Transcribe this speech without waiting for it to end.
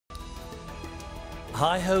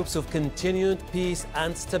High hopes of continued peace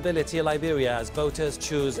and stability in Liberia as voters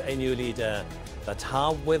choose a new leader. But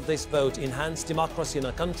how will this vote enhance democracy in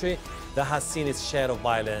a country that has seen its share of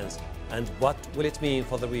violence? And what will it mean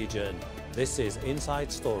for the region? This is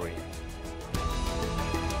Inside Story.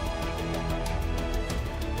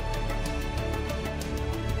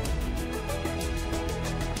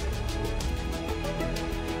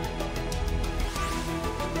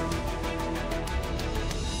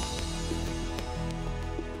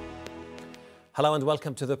 Hello and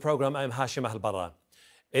welcome to the program. I'm Hashem Ahelbarra.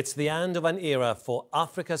 It's the end of an era for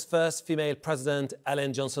Africa's first female president,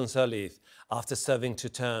 Ellen Johnson Sirleaf. After serving 2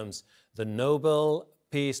 terms, the Nobel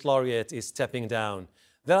Peace laureate is stepping down.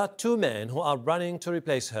 There are 2 men who are running to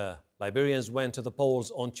replace her. Liberians went to the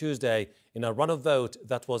polls on Tuesday in a runoff vote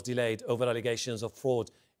that was delayed over allegations of fraud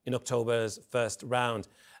in October's first round.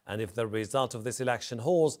 And if the result of this election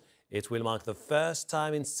holds, it will mark the first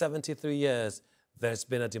time in 73 years there's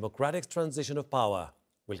been a democratic transition of power.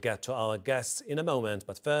 We'll get to our guests in a moment,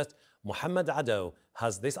 but first, Mohammed Ado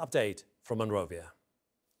has this update from Monrovia.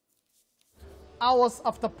 Hours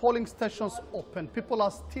after polling stations open, people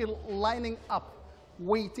are still lining up,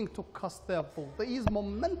 waiting to cast their vote. There is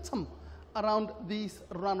momentum around this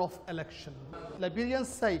runoff election. Liberians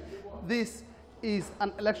say this is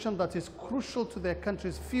an election that is crucial to their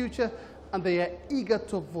country's future, and they are eager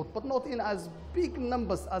to vote, but not in as big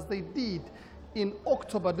numbers as they did in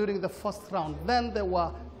October during the first round. Then there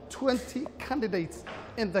were 20 candidates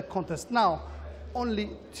in the contest. Now,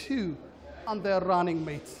 only 2 and their running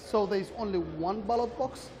mates. So there is only 1 ballot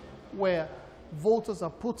box where voters are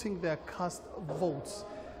putting their cast votes.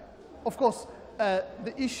 Of course,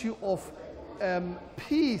 the issue of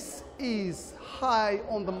peace is high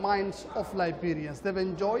on the minds of Liberians. They've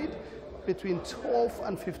enjoyed between 12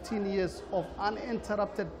 and 15 years of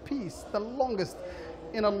uninterrupted peace, the longest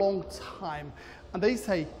in a long time. And they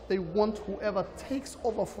say they want whoever takes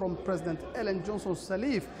over from President Ellen Johnson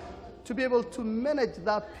Sirleaf to be able to manage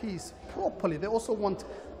that peace properly. They also want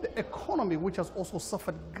the economy, which has also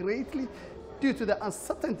suffered greatly due to the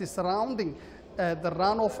uncertainty surrounding the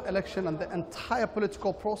runoff election and the entire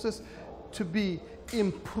political process, to be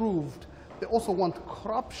improved. They also want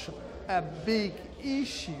corruption, a big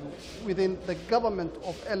issue within the government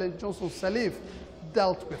of Ellen Johnson Sirleaf,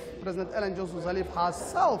 dealt with. President Ellen Johnson Sirleaf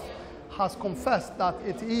herself has confessed that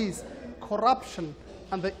it is corruption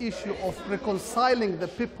and the issue of reconciling the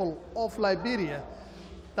people of Liberia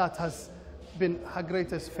that has been her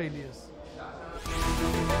greatest failures.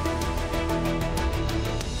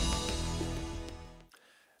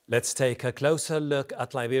 Let's take a closer look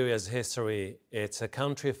at Liberia's history. It's a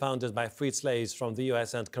country founded by freed slaves from the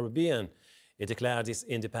US and Caribbean. It declared its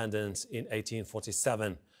independence in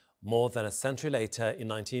 1847. More than a century later, in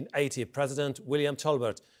 1980, President William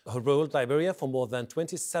Tolbert, who ruled Liberia for more than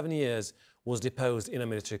 27 years, was deposed in a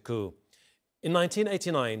military coup. In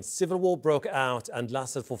 1989, civil war broke out and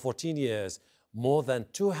lasted for 14 years. More than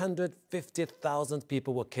 250,000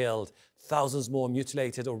 people were killed, thousands more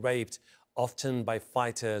mutilated or raped, often by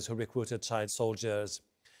fighters who recruited child soldiers.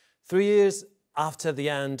 3 years after the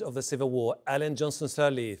end of the civil war, Ellen Johnson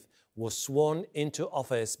Sirleaf was sworn into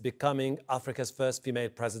office, becoming Africa's first female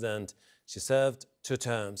president. She served 2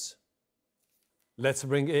 terms. Let's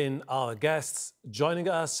bring in our guests. Joining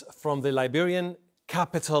us from the Liberian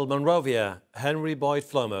capital, Monrovia, Henry Boyd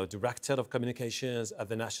Flomo, Director of Communications at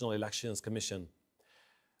the National Elections Commission.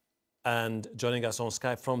 And joining us on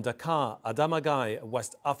Skype from Dakar, Adama Gaye, a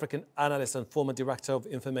West African analyst and former Director of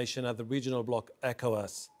Information at the regional bloc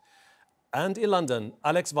ECOWAS. And in London,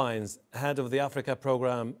 Alex Vines, head of the Africa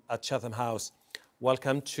program at Chatham House.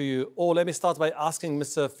 Welcome to you all. Let me start by asking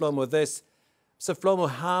Mr. Flomo this. Mr. Flomo,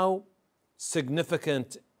 how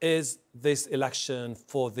significant is this election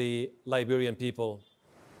for the Liberian people?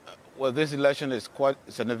 Well, this election is quite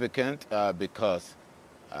significant because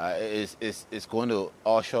it's going to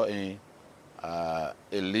usher in a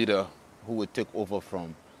leader who will take over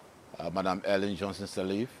from Madam Ellen Johnson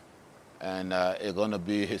Sirleaf. And it's going to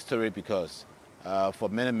be historic because for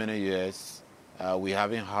many, many years, we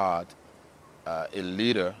haven't had a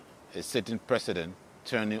leader, a sitting president,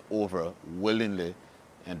 turning over willingly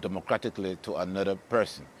and democratically to another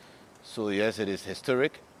person. So yes, it is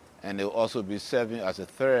historic, and it will also be serving as a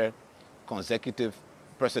 3rd consecutive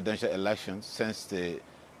presidential election since the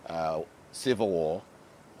Civil War.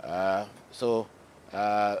 So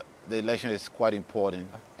the election is quite important,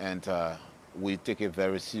 and we take it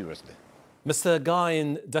very seriously. Mr. Gaye,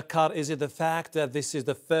 in Dakar, is it the fact that this is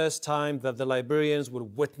the first time that the Liberians will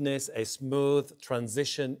witness a smooth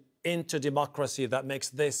transition into democracy that makes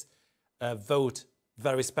this vote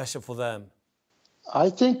very special for them? I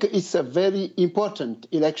think it's a very important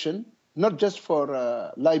election, not just for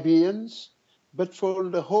Liberians, but for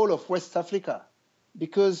the whole of West Africa.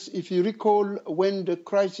 Because if you recall, when the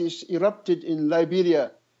crisis erupted in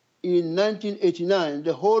Liberia in 1989,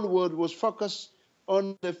 the whole world was focused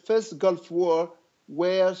on the first Gulf War,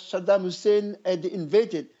 where Saddam Hussein had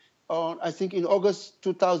invaded, I think in August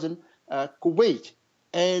 2000, Kuwait.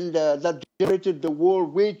 And that generated the war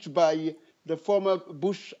waged by the former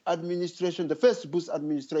Bush administration, the first Bush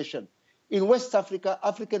administration. In West Africa,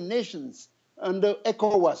 African nations under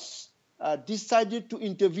ECOWAS decided to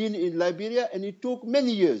intervene in Liberia, and it took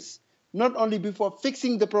many years, not only before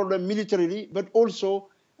fixing the problem militarily, but also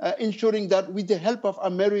ensuring that with the help of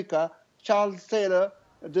America, Charles Taylor,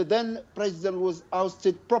 the then president, was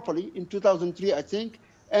ousted properly in 2003, I think,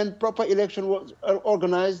 and proper election was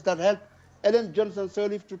organized that helped Ellen Johnson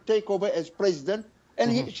Sirleaf to take over as president.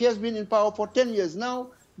 And she has been in power for 10 years now.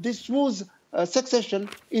 This smooth succession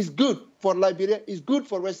is good for Liberia, is good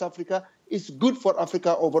for West Africa, is good for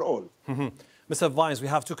Africa overall. Mr. Vines, we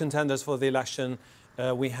have two contenders for the election.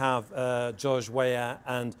 We have George Weah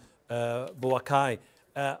and Boakai.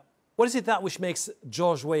 What is it that which makes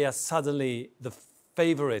George Weah suddenly the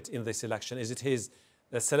favorite in this election? Is it his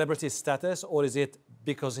celebrity status, or is it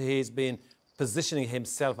because he's been positioning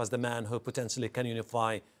himself as the man who potentially can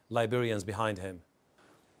unify Liberians behind him?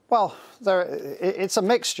 Well, it's a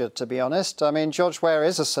mixture, to be honest. I mean, George Weah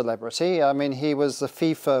is a celebrity. I mean, he was the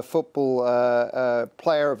FIFA Football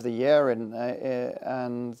Player of the Year, and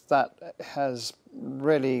that has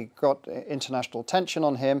really got international attention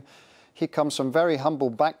on him. He comes from a very humble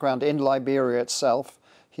background in Liberia itself.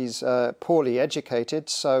 He's poorly educated,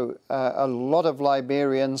 so a lot of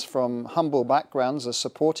Liberians from humble backgrounds are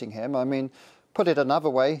supporting him. I mean, put it another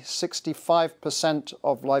way, 65%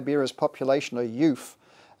 of Liberia's population are youth.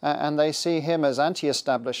 And they see him as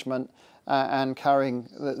anti-establishment and carrying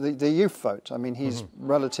the youth vote. I mean, he's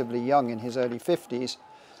relatively young, in his early 50s.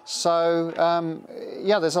 So,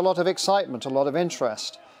 yeah, there's a lot of excitement, a lot of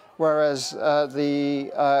interest. Whereas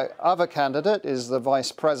the other candidate is the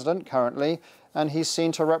vice president currently, and he's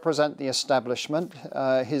seen to represent the establishment.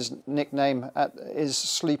 His nickname is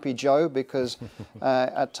Sleepy Joe because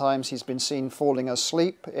at times he's been seen falling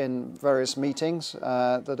asleep in various meetings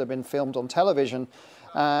that have been filmed on television.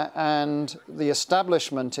 And the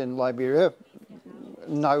establishment in Liberia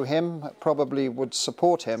know him, probably would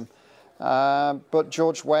support him. But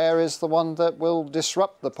George Weah is the one that will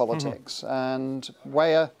disrupt the politics. And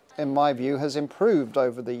Weah, in my view, has improved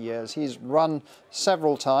over the years. He's run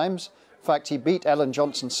several times. In fact, he beat Ellen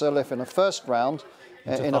Johnson Sirleaf in a first round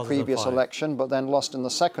in a previous election, but then lost in the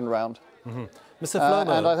second round. Mr.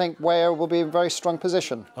 Flomo, and I think Weah will be in a very strong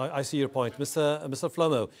position. I see your point. Mr.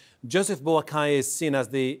 Flomo, Joseph Boakai is seen as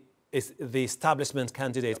the establishment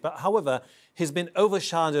candidate, but however, he's been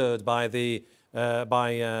overshadowed by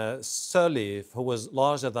Sirleaf, who was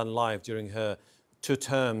larger than life during her 2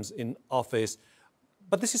 terms in office.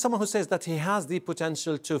 But this is someone who says that he has the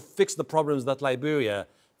potential to fix the problems that Liberia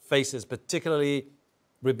faces, particularly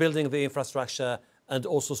rebuilding the infrastructure and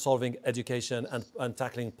also solving education and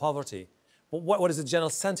tackling poverty. What is the general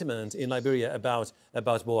sentiment in Liberia about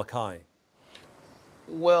Boakai?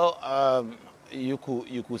 Well, you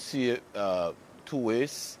could see it 2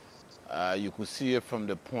 ways. You could see it from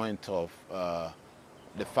the point of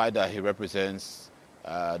the fact that he represents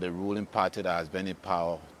the ruling party that has been in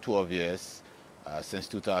power 12 years since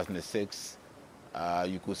 2006.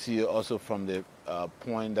 You could see it also from the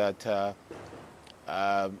point that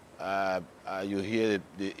you hear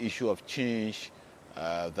the issue of change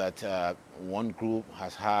that one group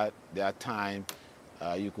has had their time.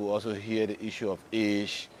 You could also hear the issue of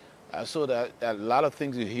age. So that a lot of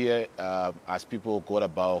things you hear as people go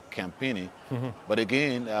about campaigning. But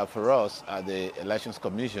again, for us at the Elections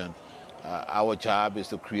Commission, our job is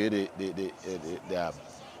to create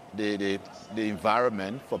the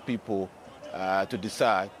environment for people to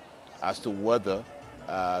decide as to whether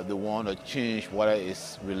they want to change, whether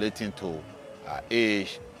it's relating to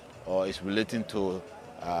age or it's relating to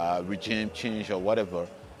regime change or whatever.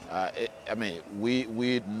 I mean,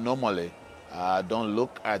 we normally don't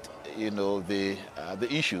look at the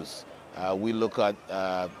issues. We look at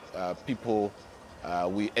people.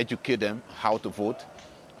 We educate them how to vote.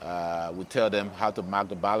 We tell them how to mark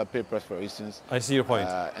the ballot papers, for instance. I see your point.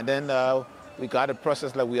 And then we got a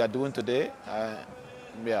process like we are doing today.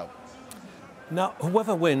 Yeah. Now,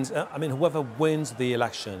 whoever wins the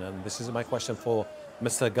election, and this is my question for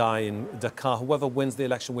Mr. Guy in Dakar, whoever wins the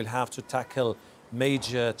election will have to tackle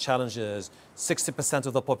major challenges. 60%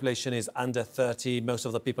 of the population is under 30. Most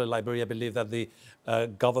of the people in Liberia believe that the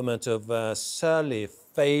government of Sirleaf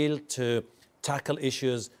failed to tackle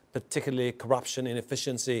issues, particularly corruption,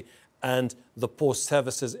 inefficiency, and the poor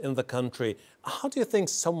services in the country. How do you think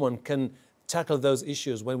someone can tackle those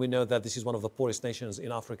issues when we know that this is one of the poorest nations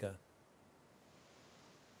in Africa?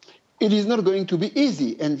 It is not going to be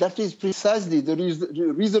easy, and that is precisely the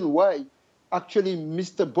reason why actually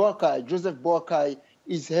Mr. Boakai, Joseph Boakai,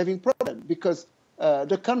 is having problems, because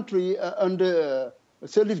the country under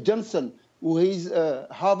Sirleaf Johnson, who is a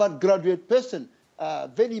Harvard graduate person, a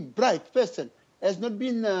very bright person, has not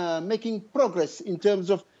been making progress in terms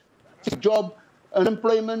of job,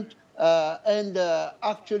 unemployment, and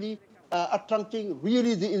actually attracting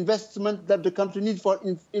really the investment that the country needs for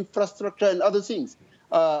infrastructure and other things.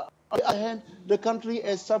 On the other hand, the country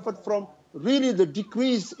has suffered from really the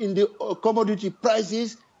decrease in the commodity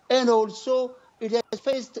prices, and also it has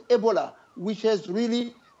faced Ebola, which has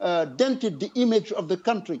really dented the image of the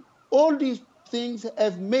country. All these things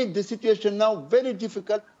have made the situation now very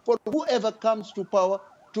difficult for whoever comes to power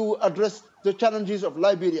to address the challenges of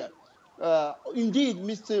Liberia. Indeed,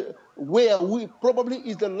 Mr. Weah probably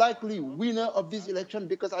is the likely winner of this election,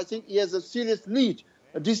 because I think he has a serious lead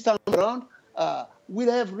this time around.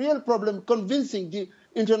 We'll have real problem convincing the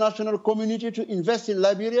international community to invest in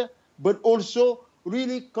Liberia, but also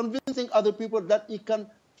really convincing other people that he can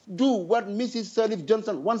do what Mrs. Sirleaf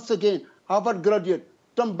Johnson, once again, Harvard graduate,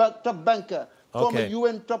 top banker, former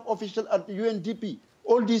UN top official at the UNDP.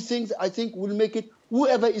 All these things, I think, will make it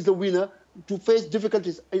whoever is the winner to face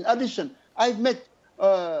difficulties. In addition, I've met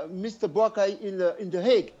Mr. Boakai in The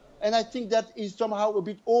Hague, and I think that is somehow a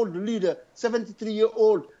bit old leader,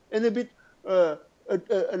 73-year-old, and a bit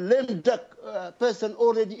a lame duck person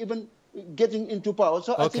already even getting into power.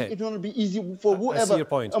 So I think it will be easy for whoever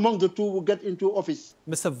among the two will get into office.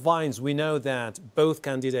 Mr. Vines, we know that both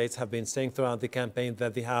candidates have been saying throughout the campaign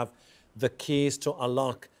that they have the keys to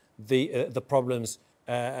unlock the problems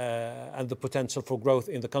and the potential for growth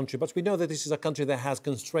in the country. But we know that this is a country that has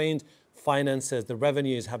constrained finances. The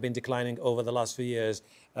revenues have been declining over the last few years,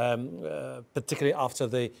 particularly after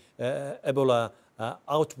the Ebola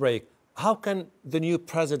outbreak. How can the new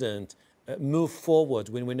president move forward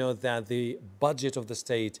when we know that the budget of the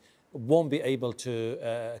state won't be able to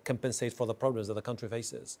compensate for the problems that the country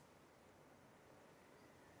faces?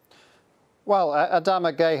 Well,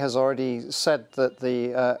 Adama Gaye has already said that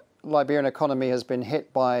the Liberian economy has been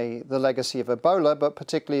hit by the legacy of Ebola, but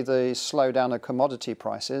particularly the slowdown of commodity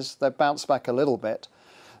prices. They've bounced back a little bit.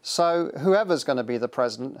 So whoever's going to be the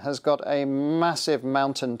president has got a massive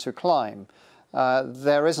mountain to climb.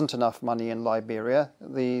 There isn't enough money in Liberia.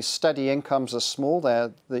 The steady incomes are small.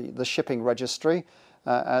 They're the shipping registry.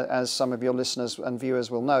 As some of your listeners and viewers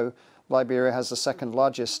will know, Liberia has the second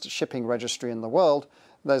largest shipping registry in the world.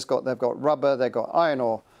 They've got rubber, they've got iron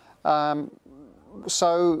ore.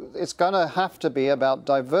 So it's going to have to be about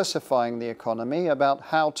diversifying the economy, about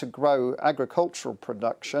how to grow agricultural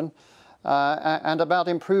production, and about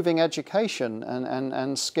improving education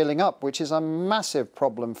and skilling up, which is a massive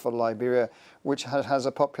problem for Liberia, which has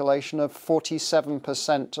a population of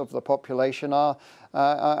 47% of the population are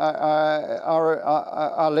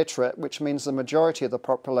literate, which means the majority of the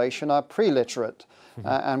population are pre-literate.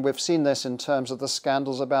 And we've seen this in terms of the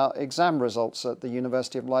scandals about exam results at the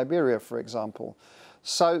University of Liberia, for example.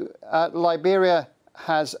 So Liberia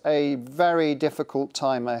has a very difficult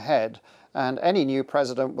time ahead, and any new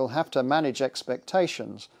president will have to manage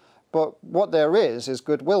expectations. But what there is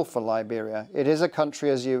goodwill for Liberia. It is a country,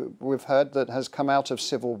 as we've heard, that has come out of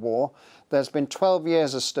civil war. There's been 12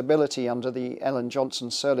 years of stability under the Ellen Johnson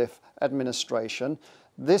Sirleaf administration.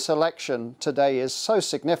 This election today is so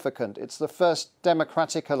significant. It's the first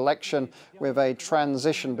democratic election with a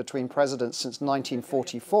transition between presidents since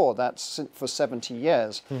 1944. That's for 70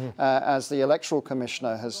 years, as the Electoral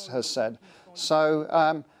Commissioner has said.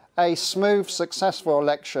 So a smooth, successful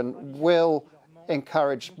election will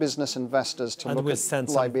encourage business investors to look at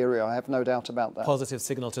Liberia. I have no doubt about that. Positive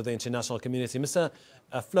signal to the international community. Mr.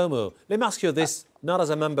 Flomo, let me ask you this, not as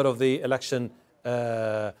a member of the election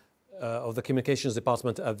of the Communications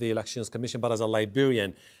Department of the Elections Commission, but as a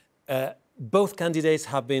Liberian. Both candidates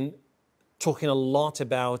have been talking a lot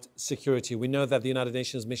about security. We know that the United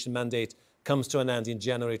Nations mission mandate comes to an end in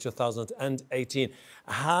January 2018.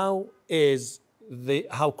 How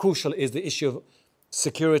crucial is the issue of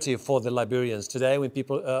security for the Liberians today when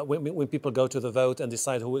people go to the vote and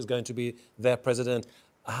decide who is going to be their president?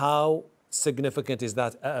 How significant is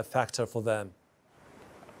that a factor for them?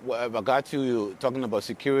 Well, I got you talking about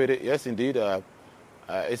security. Yes, indeed,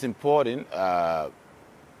 it's important.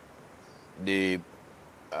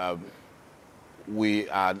 We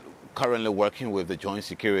are currently working with the Joint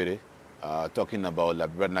Security, talking about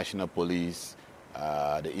Liberian National Police,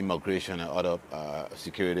 the immigration and other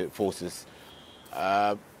security forces.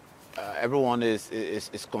 Everyone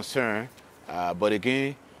is concerned, but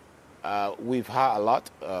again, we've had a lot.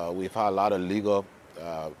 We've had a lot of legal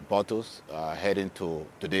battles heading to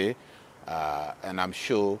today, and I'm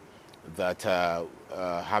sure that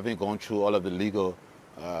having gone through all of the legal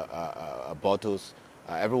battles,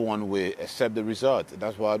 everyone will accept the result.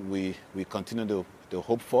 That's what we continue to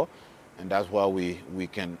hope for, and that's what we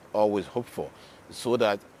can always hope for. So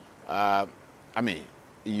that, I mean,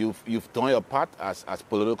 you've done your part as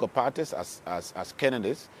political parties, as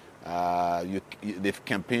candidates. They've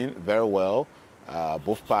campaigned very well.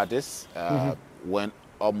 Both parties went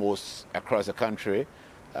almost across the country.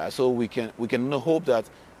 So we can only hope that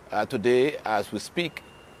today, as we speak,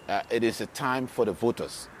 it is a time for the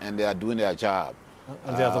voters, and they are doing their job.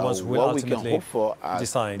 And they are the ones who will what ultimately we can hope for as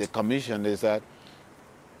decide. The commission is that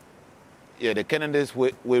the candidates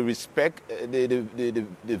will respect the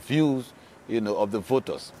views, of the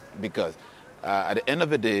voters, because at the end of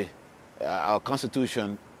the day, our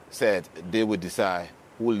Constitution said they will decide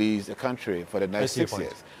who leads the country for the next 6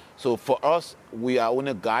 years. So for us, we are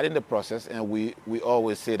only guiding the process, and we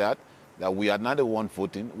always say that we are not the one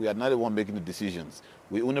voting, we are not the one making the decisions.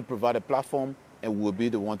 We only provide a platform, and we'll be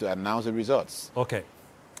the one to announce the results. Okay.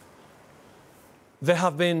 There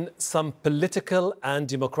have been some political and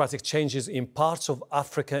democratic changes in parts of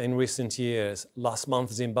Africa in recent years. Last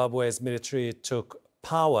month, Zimbabwe's military took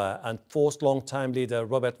power and forced long-time leader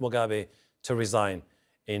Robert Mugabe to resign.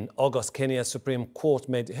 In August, Kenya's Supreme Court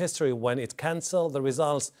made history when it cancelled the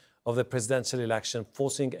results of the presidential election,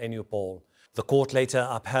 forcing a new poll. The court later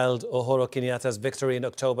upheld Uhuru Kenyatta's victory in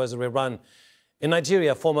October's rerun. In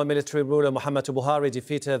Nigeria, former military ruler Muhammadu Buhari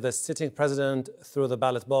defeated the sitting president through the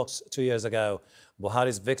ballot box 2 years ago.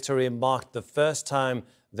 Buhari's victory marked the first time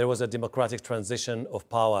there was a democratic transition of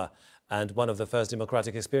power. And one of the first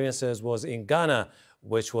democratic experiences was in Ghana,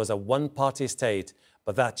 which was a one-party state.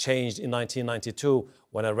 But that changed in 1992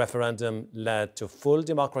 when a referendum led to full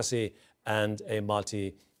democracy and a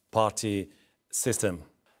multi-party system.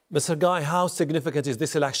 Mr. Gaye, how significant is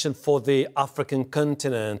this election for the African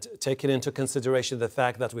continent, taking into consideration the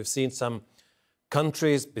fact that we've seen some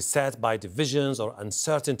countries beset by divisions or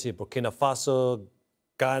uncertainty: Burkina Faso,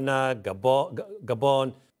 Ghana,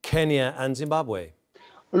 Gabon, Kenya, and Zimbabwe?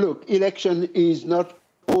 Look, election is not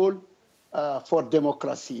all for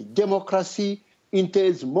democracy. Democracy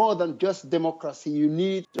entails more than just democracy. You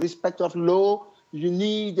need respect of law. You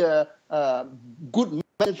need good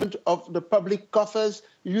management of the public coffers.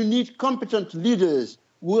 You need competent leaders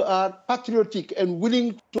who are patriotic and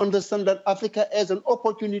willing to understand that Africa has an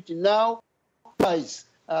opportunity now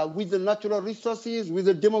with the natural resources, with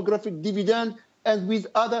the demographic dividend, and with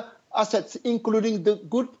other assets, including the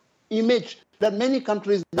good image that many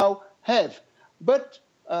countries now have. But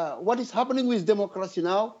what is happening with democracy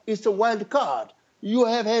now is a wild card. You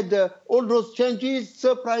have had all those changes,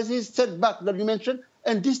 surprises, setbacks that you mentioned,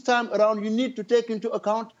 and this time around you need to take into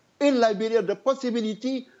account in Liberia the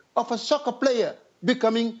possibility of a soccer player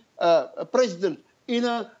becoming a president in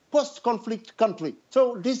a post-conflict country.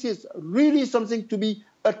 So this is really something to be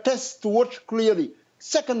a test to watch clearly.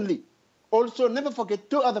 Secondly, also never forget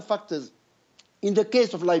two other factors in the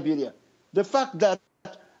case of Liberia. The fact that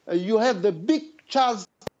you have the big Charles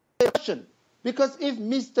election, because if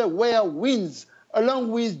Mr. Ware wins,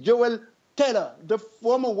 along with Joel Taylor, the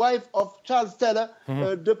former wife of Charles Taylor,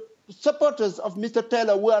 the supporters of Mr.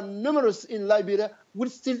 Taylor, who are numerous in Liberia, will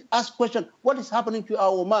still ask questions, what is happening to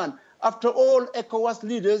our man? After all, ECOWAS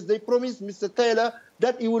leaders, they promised Mr. Taylor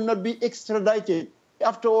that he will not be extradited.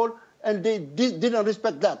 After all, and they didn't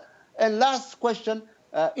respect that. And last question,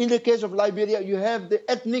 in the case of Liberia, you have the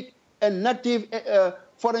ethnic and native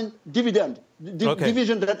foreign division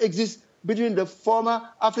that exists between the former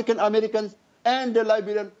African Americans and the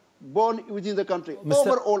Liberian born within the country.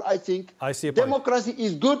 Overall, I think democracy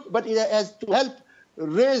is good, but it has to help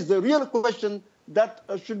raise the real question that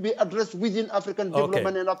should be addressed within African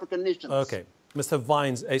development and African nations. Okay. Mr.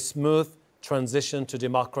 Vines, a smooth transition to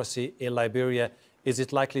democracy in Liberia, is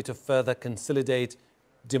it likely to further consolidate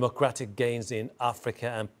democratic gains in Africa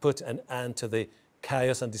and put an end to the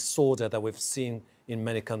chaos and disorder that we've seen in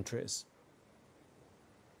many countries?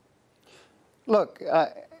 Look,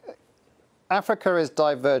 Africa is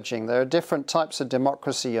diverging. There are different types of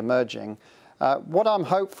democracy emerging. What I'm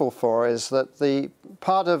hopeful for is that the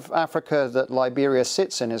part of Africa that Liberia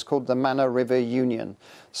sits in is called the Mana River Union.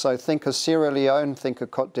 So think of Sierra Leone, think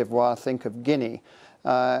of Cote d'Ivoire, think of Guinea,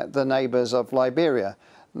 the neighbours of Liberia.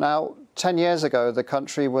 Now, 10 years ago, the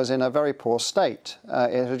country was in a very poor state.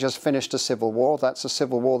 It had just finished a civil war. That's a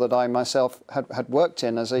civil war that I myself had worked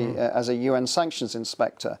in as a UN sanctions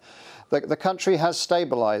inspector. The country has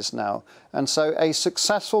stabilized now. And so a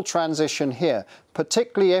successful transition here,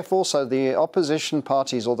 particularly if also the opposition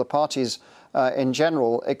parties or the parties in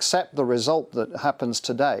general accept the result that happens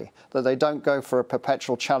today, that they don't go for a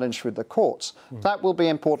perpetual challenge with the courts, that will be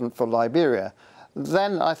important for Liberia.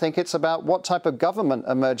 Then I think it's about what type of government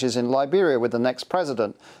emerges in Liberia with the next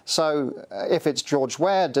president. So if it's George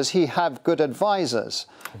Weah, does he have good advisors?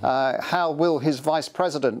 How will his vice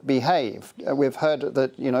president behave? We've heard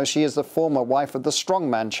that, you know, she is the former wife of the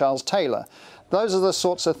strongman, Charles Taylor. Those are the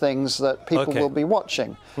sorts of things that people will be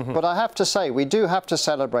watching. But I have to say, we do have to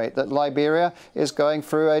celebrate that Liberia is going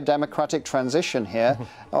through a democratic transition here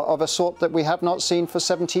of a sort that we have not seen for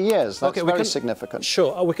 70 years. That's very significant.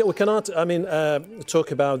 Sure. We cannot, I mean,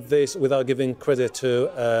 talk about this without giving credit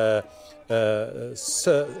to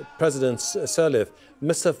President Sirleaf.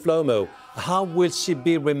 Mr. Flomo, how will she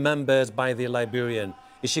be remembered by the Liberian?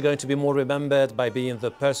 Is she going to be more remembered by being the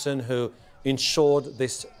person who ensured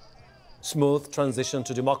this smooth transition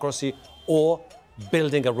to democracy, or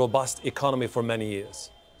building a robust economy for many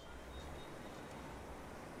years?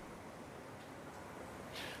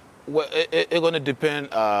 Well, it's going to depend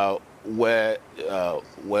where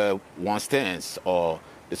one stands or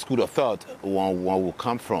the school of thought one will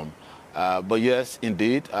come from. But yes,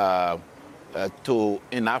 indeed,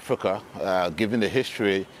 in Africa, given the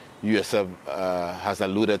history you yourself has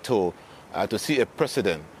alluded to see a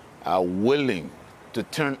president willing to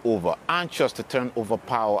turn over, anxious to turn over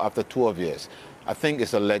power after 12 years, I think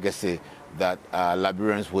it's a legacy that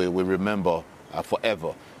Liberians will remember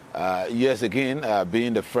forever. Yes, again,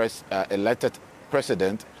 being the first elected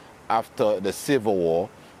president after the Civil War,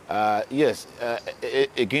 yes,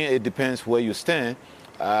 again, it depends where you stand,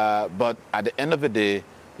 but at the end of the day,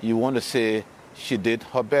 you want to say she did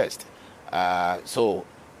her best. So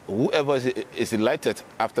whoever is elected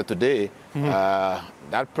after today,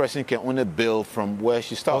 that person can only build from where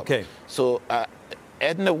she started. Okay. So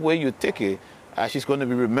any way you take it, she's going to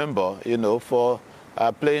be remembered, you know, for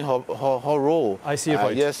playing her role. I see your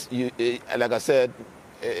point. Yes, like I said,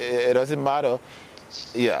 it doesn't matter.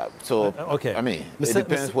 Yeah, so, okay. I mean, it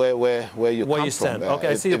depends where you come stand. from. Okay,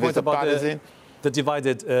 I see your point about the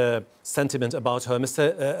divided sentiment about her.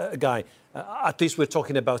 Mr. Gaye, at least we're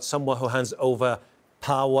talking about someone who hands over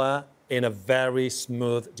power in a very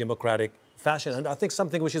smooth, democratic fashion. And I think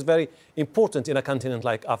something which is very important in a continent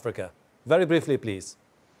like Africa. Very briefly, please.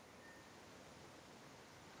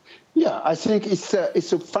 Yeah, I think it's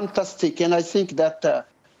a fantastic, and I think that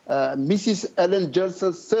Mrs. Ellen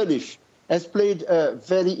Johnson Sirleaf has played a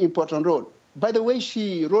very important role. By the way,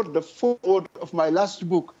 she wrote the foreword of my last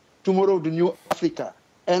book, Tomorrow, the New Africa.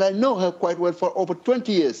 And I know her quite well for over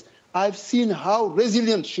 20 years. I've seen how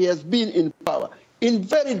resilient she has been in power. In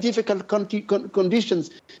very difficult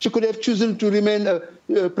conditions, she could have chosen to remain a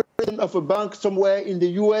president of a bank somewhere in the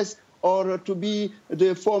US, or to be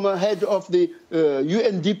the former head of the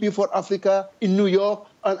UNDP for Africa in New York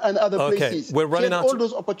and other places. We're running out. All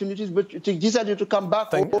those opportunities, but she decided to come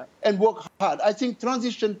back home and work hard. I think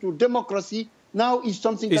transition to democracy now is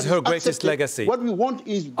something that is her greatest accepted. Legacy. What we want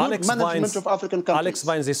is good management of African countries. Alex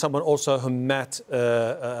Vines is someone also who met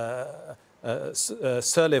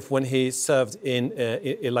Sirleaf when he served in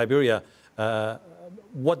Liberia.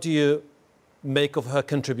 What do you make of her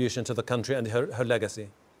contribution to the country and her legacy?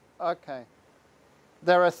 Okay.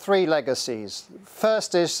 There are three legacies.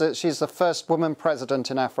 First is that she's the first woman president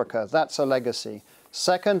in Africa. That's a legacy.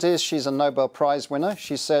 Second is she's a Nobel Prize winner.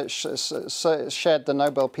 She shared the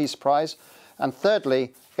Nobel Peace Prize. And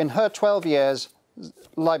thirdly, in her 12 years,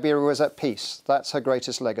 Liberia was at peace. That's her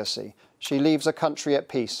greatest legacy. She leaves a country at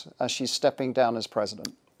peace as she's stepping down as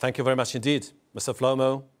president. Thank you very much indeed, Mr.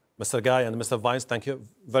 Flomo, Mr. Gaye and Mr. Vines. Thank you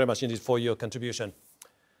very much indeed for your contribution.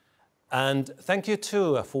 And thank you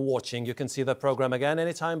too for watching. You can see the program again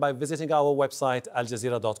anytime by visiting our website,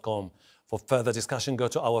 aljazeera.com. For further discussion, go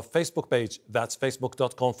to our Facebook page. That's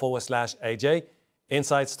facebook.com/AJ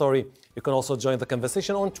Inside Story. You can also join the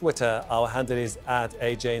conversation on Twitter. Our handle is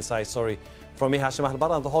 @AJ Inside Story. From me, Hashem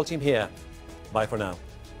Ahelbarra, and the whole team here. Bye for now.